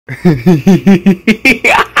Yeah,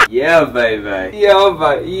 baby.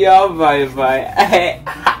 Yeah, baby.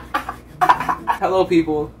 Hello,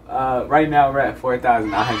 people. Right now we're at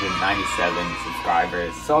 4,997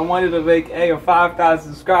 subscribers. So I wanted to make a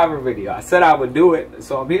 5,000 subscriber video. I said I would do it,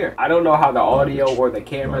 so I'm here. I don't know how the audio or the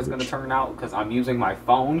camera is gonna turn out because I'm using my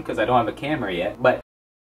phone because I don't have a camera yet. But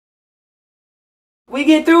we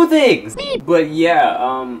get through things. But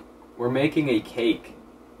yeah, we're making a cake.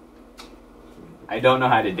 I don't know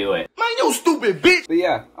how to do it. Man, you stupid bitch! But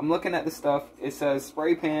yeah, I'm looking at the stuff. It says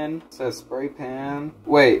spray pan. It says spray pan.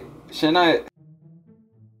 Wait, shouldn't I?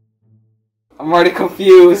 I'm already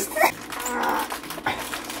confused.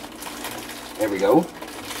 There we go.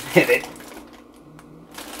 Hit it.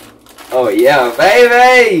 Oh yeah,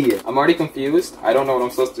 baby! I'm already confused. I don't know what I'm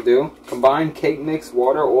supposed to do. Combine cake mix,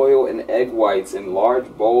 water, oil, and egg whites in large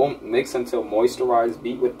bowl. Mix until moisturized.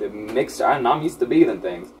 Beat with the mixer. I'm used to beating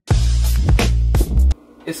things.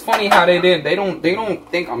 It's funny how they don't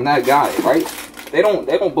think I'm that guy, right? They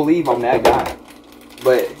don't believe I'm that guy.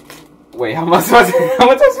 But wait, how much am I supposed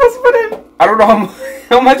to put in? I don't know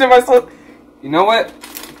how much am I supposed. You know what?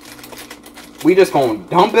 We just gonna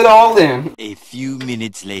dump it all in. A few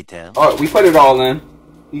minutes later. Alright, we put it all in.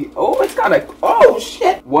 Oh, it's got a, oh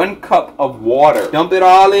shit. 1 cup of water. Dump it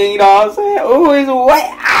all in, you know what I'm saying? Oh, it's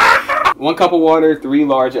wet. Ah! 1 cup of water, 3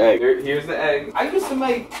 large eggs. Here's the egg. I used to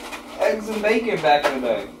make eggs and bacon back in the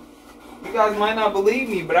day. You guys might not believe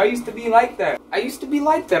me, but I used to be like that. I used to be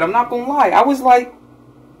like that, I'm not gonna lie. I was like,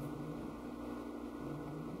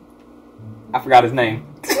 I forgot his name.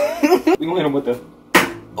 We gonna hit him with the,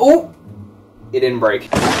 oh, it didn't break.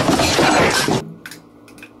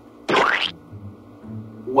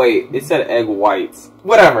 Wait, it said egg whites.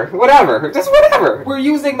 Whatever, just whatever. We're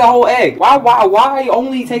using the whole egg. Why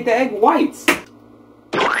only take the egg whites?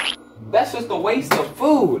 That's just a waste of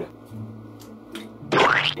food.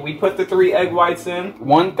 We put the 3 egg whites in.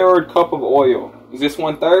 1/3 cup of oil. Is this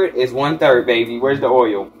 1/3? It's 1/3, baby. Where's the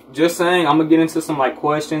oil? Just saying, I'm gonna get into some like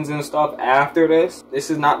questions and stuff after this. This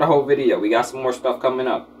is not the whole video. We got some more stuff coming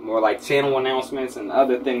up. More like channel announcements and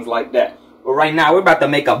other things like that. But right now, we're about to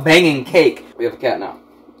make a banging cake. We have a cat now.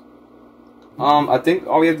 I think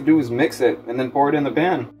all we have to do is mix it and then pour it in the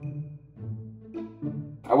pan.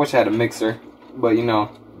 I wish I had a mixer, but you know,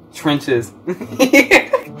 trenches.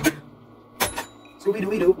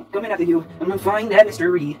 Scooby-Doo, coming after you. I'm gonna find that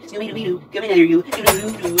mystery. Scooby-Doo, coming after you.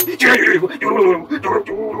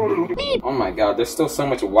 Oh my god, there's still so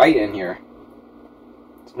much white in here.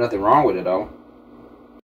 There's nothing wrong with it though.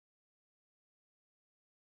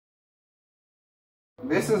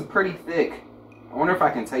 This is pretty thick. I wonder if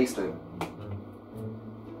I can taste it.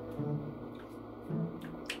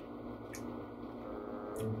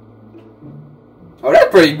 Oh,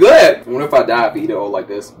 that's pretty good. I wonder if I die if I eat it all like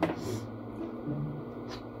this.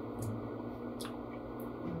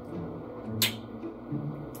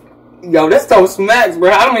 Yo, this so smacks, bro.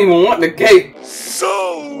 I don't even want the cake.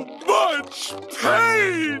 So much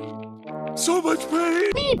pain! So much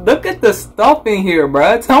pain! Look at the stuff in here,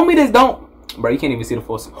 bro. Tell me this don't... Bro, you can't even see the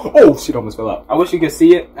full... Oh, shit, almost fell out. I wish you could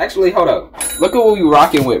see it. Actually, hold up. Look at what we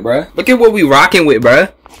rocking with, bro. Look at what we rocking with, bro.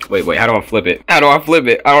 Wait, how do I flip it? How do I flip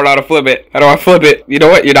it? I don't know how to flip it. How do I flip it? You know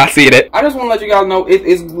what? You're not seeing it. I just want to let you guys know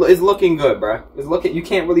it's looking good, bro. It's looking. You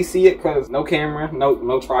can't really see it because no camera,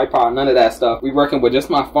 no tripod, none of that stuff. We working with just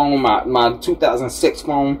my phone, my 2006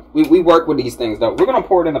 phone. We work with these things though. We're gonna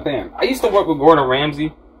pour it in the pan. I used to work with Gordon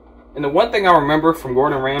Ramsay, and the one thing I remember from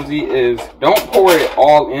Gordon Ramsay is don't pour it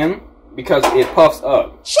all in because it puffs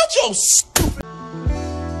up. Shut your stupid...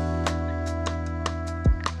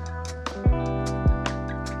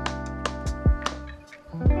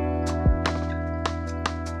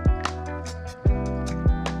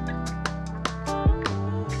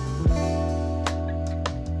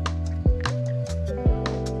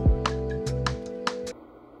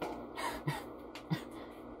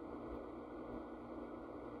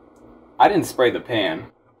 I didn't spray the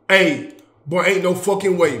pan. Hey, boy, ain't no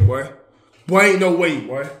fucking way, boy. Boy, ain't no way,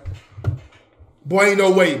 boy. Boy, ain't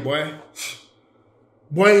no way, boy.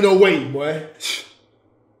 Boy, ain't no way, boy.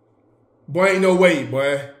 Boy, ain't no way,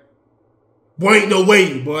 boy. Boy, ain't no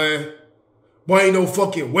way, boy. Boy, ain't no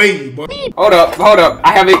fucking way, boy. Hold up.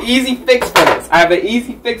 I have an easy fix for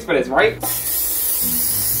this. Right?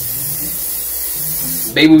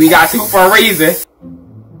 Baby, we got 2 for a reason.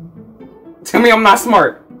 Tell me I'm not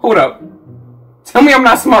smart. Hold up. Tell me I'm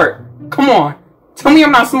not smart. Come on. Tell me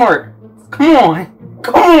I'm not smart. Come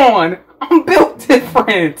on. I'm built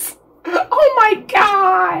different. Oh my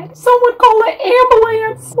god. Someone call an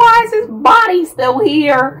ambulance. Why is his body still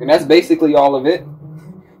here? And that's basically all of it.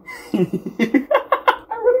 I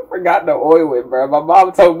really forgot. got no oil with, bro. My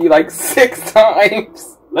mom told me like 6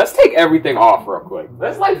 times. Let's take everything off real quick.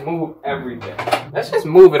 Let's like move everything. Let's just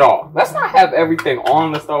move it off. Let's not have everything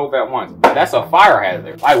on the stove at once. That's a fire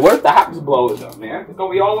hazard. Like, what if the house blows up, man? It's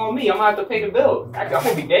gonna be all on me. I'm gonna have to pay the bills. I'm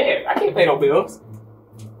gonna be dead. I can't pay no bills.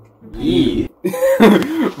 Yeah.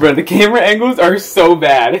 Bro, the camera angles are so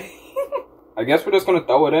bad. I guess we're just gonna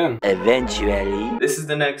throw it in. Eventually. This is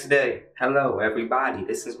the next day. Hello, everybody.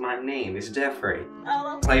 This is my name. It's Jeffrey.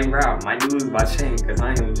 Play around. My news, my chain, because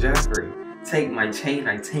I am Jeffrey. Take my chain,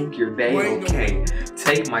 I take your babe, okay.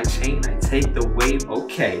 Take my chain, I take the wave,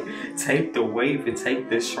 okay. Take the wave and take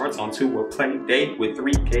this shorts onto a play date with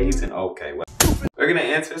 3 Ks and okay. Well, we're gonna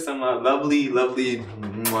answer some lovely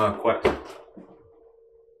questions.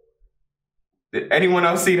 Did anyone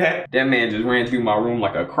else see that? That man just ran through my room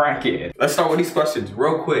like a crackhead. Let's start with these questions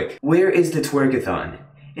real quick. Where is the twerkathon?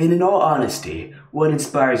 And in all honesty, what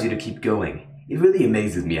inspires you to keep going? It really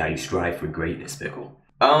amazes me how you strive for greatness, Pickle.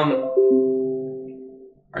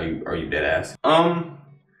 Are you dead ass?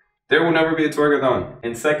 There will never be a twerkathon.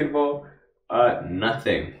 And second of all,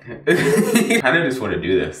 nothing. I kind of just want to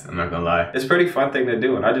do this, I'm not gonna lie. It's a pretty fun thing to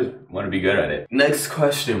do and I just want to be good at it. Next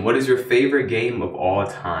question, what is your favorite game of all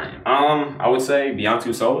time? I would say Beyond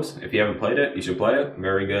Two Souls. If you haven't played it, you should play it.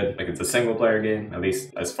 Very good. Like, it's a single player game, at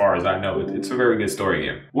least as far as I know. It's a very good story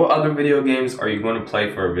game. What other video games are you going to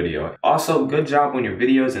play for a video? Also, good job on your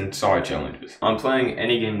videos and star challenges. I'm playing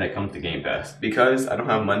any game that comes to Game Pass because I don't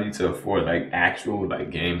have money to afford like actual like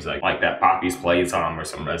games like that Poppy's Playtime or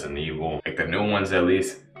some Resident Evil, like the new ones at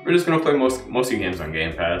least. We're just gonna play most of your games on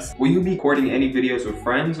Game Pass. Will you be recording any videos with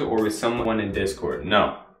friends or with someone in Discord?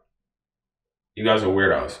 No. You guys are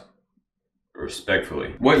weirdos.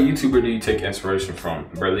 Respectfully. What YouTuber do you take inspiration from?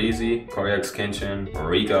 Berleezy, Koryax Kenshin,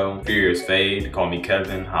 Rico, Furious Fade, Call Me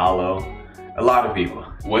Kevin, Hollow. A lot of people.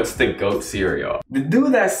 What's the GOAT cereal? The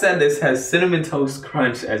dude that said this has Cinnamon Toast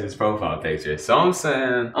Crunch as his profile picture. So I'm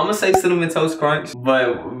gonna say Cinnamon Toast Crunch,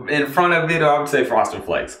 but in front of it, I would say Frosted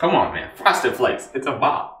Flakes. Come on, man. Frosted Flakes. It's a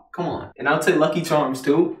bop. Come on. And I'll say Lucky Charms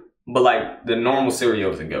too. But like, the normal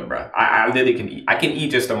cereal isn't good, bro. I literally can eat. I can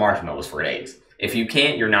eat just the marshmallows for days. If you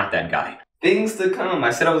can't, you're not that guy. Things to come. I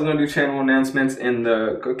said I was gonna do channel announcements in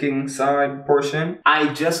the cooking side portion. I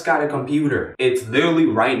just got a computer. It's literally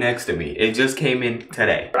right next to me. It just came in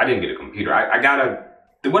today. I didn't get a computer. I got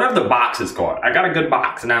whatever the box is called. I got a good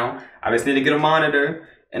box now. I just need to get a monitor.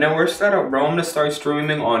 And then we're set up, bro. I'm gonna start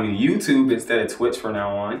streaming on YouTube instead of Twitch from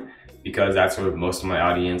now on, because that's where most of my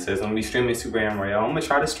audience is. I'm gonna be streaming Super Ham Royale. I'm gonna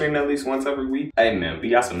try to stream at least once every week. Hey man, we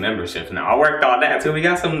got some memberships now. I worked on that too. We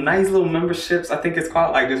got some nice little memberships. I think it's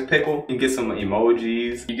called like this Pickle. You get some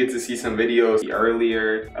emojis. You get to see some videos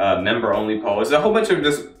earlier. Member only posts. A whole bunch of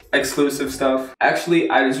just exclusive stuff. Actually,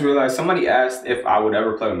 I just realized somebody asked if I would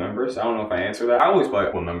ever play with members. I don't know if I answered that. I always play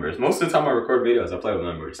with members. Most of the time I record videos, I play with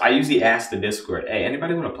members. I usually ask the Discord, hey,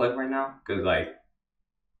 anybody wanna play right now? Cause like,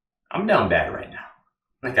 I'm down bad right now.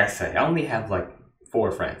 Like I said, I only have like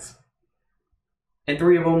 4 friends. And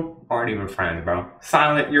 3 of them aren't even friends, bro.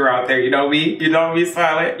 Silent, you're out there. You know me? You know me,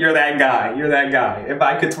 Silent? You're that guy. You're that guy. If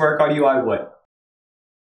I could twerk on you, I would.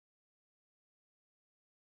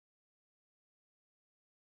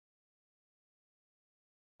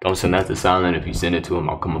 Don't send that to Silent. If you send it to him,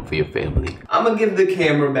 I'll come up for your family. I'm gonna give the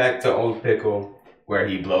camera back to Old Pickle, where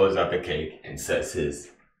he blows up the cake and says his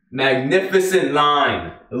magnificent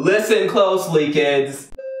line. Listen closely, kids.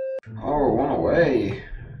 Oh, one away.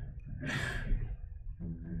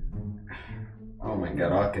 Oh my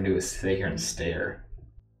god, all I can do is stay here and stare.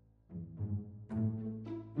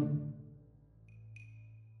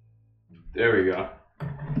 There we go.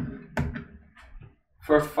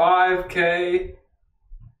 For 5K,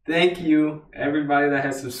 thank you everybody that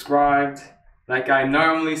has subscribed. Like I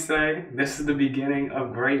normally say, this is the beginning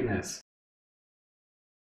of greatness.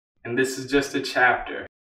 And this is just a chapter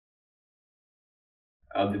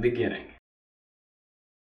of the beginning.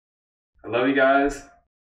 I love you guys.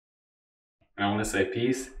 And I want to say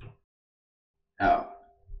peace out.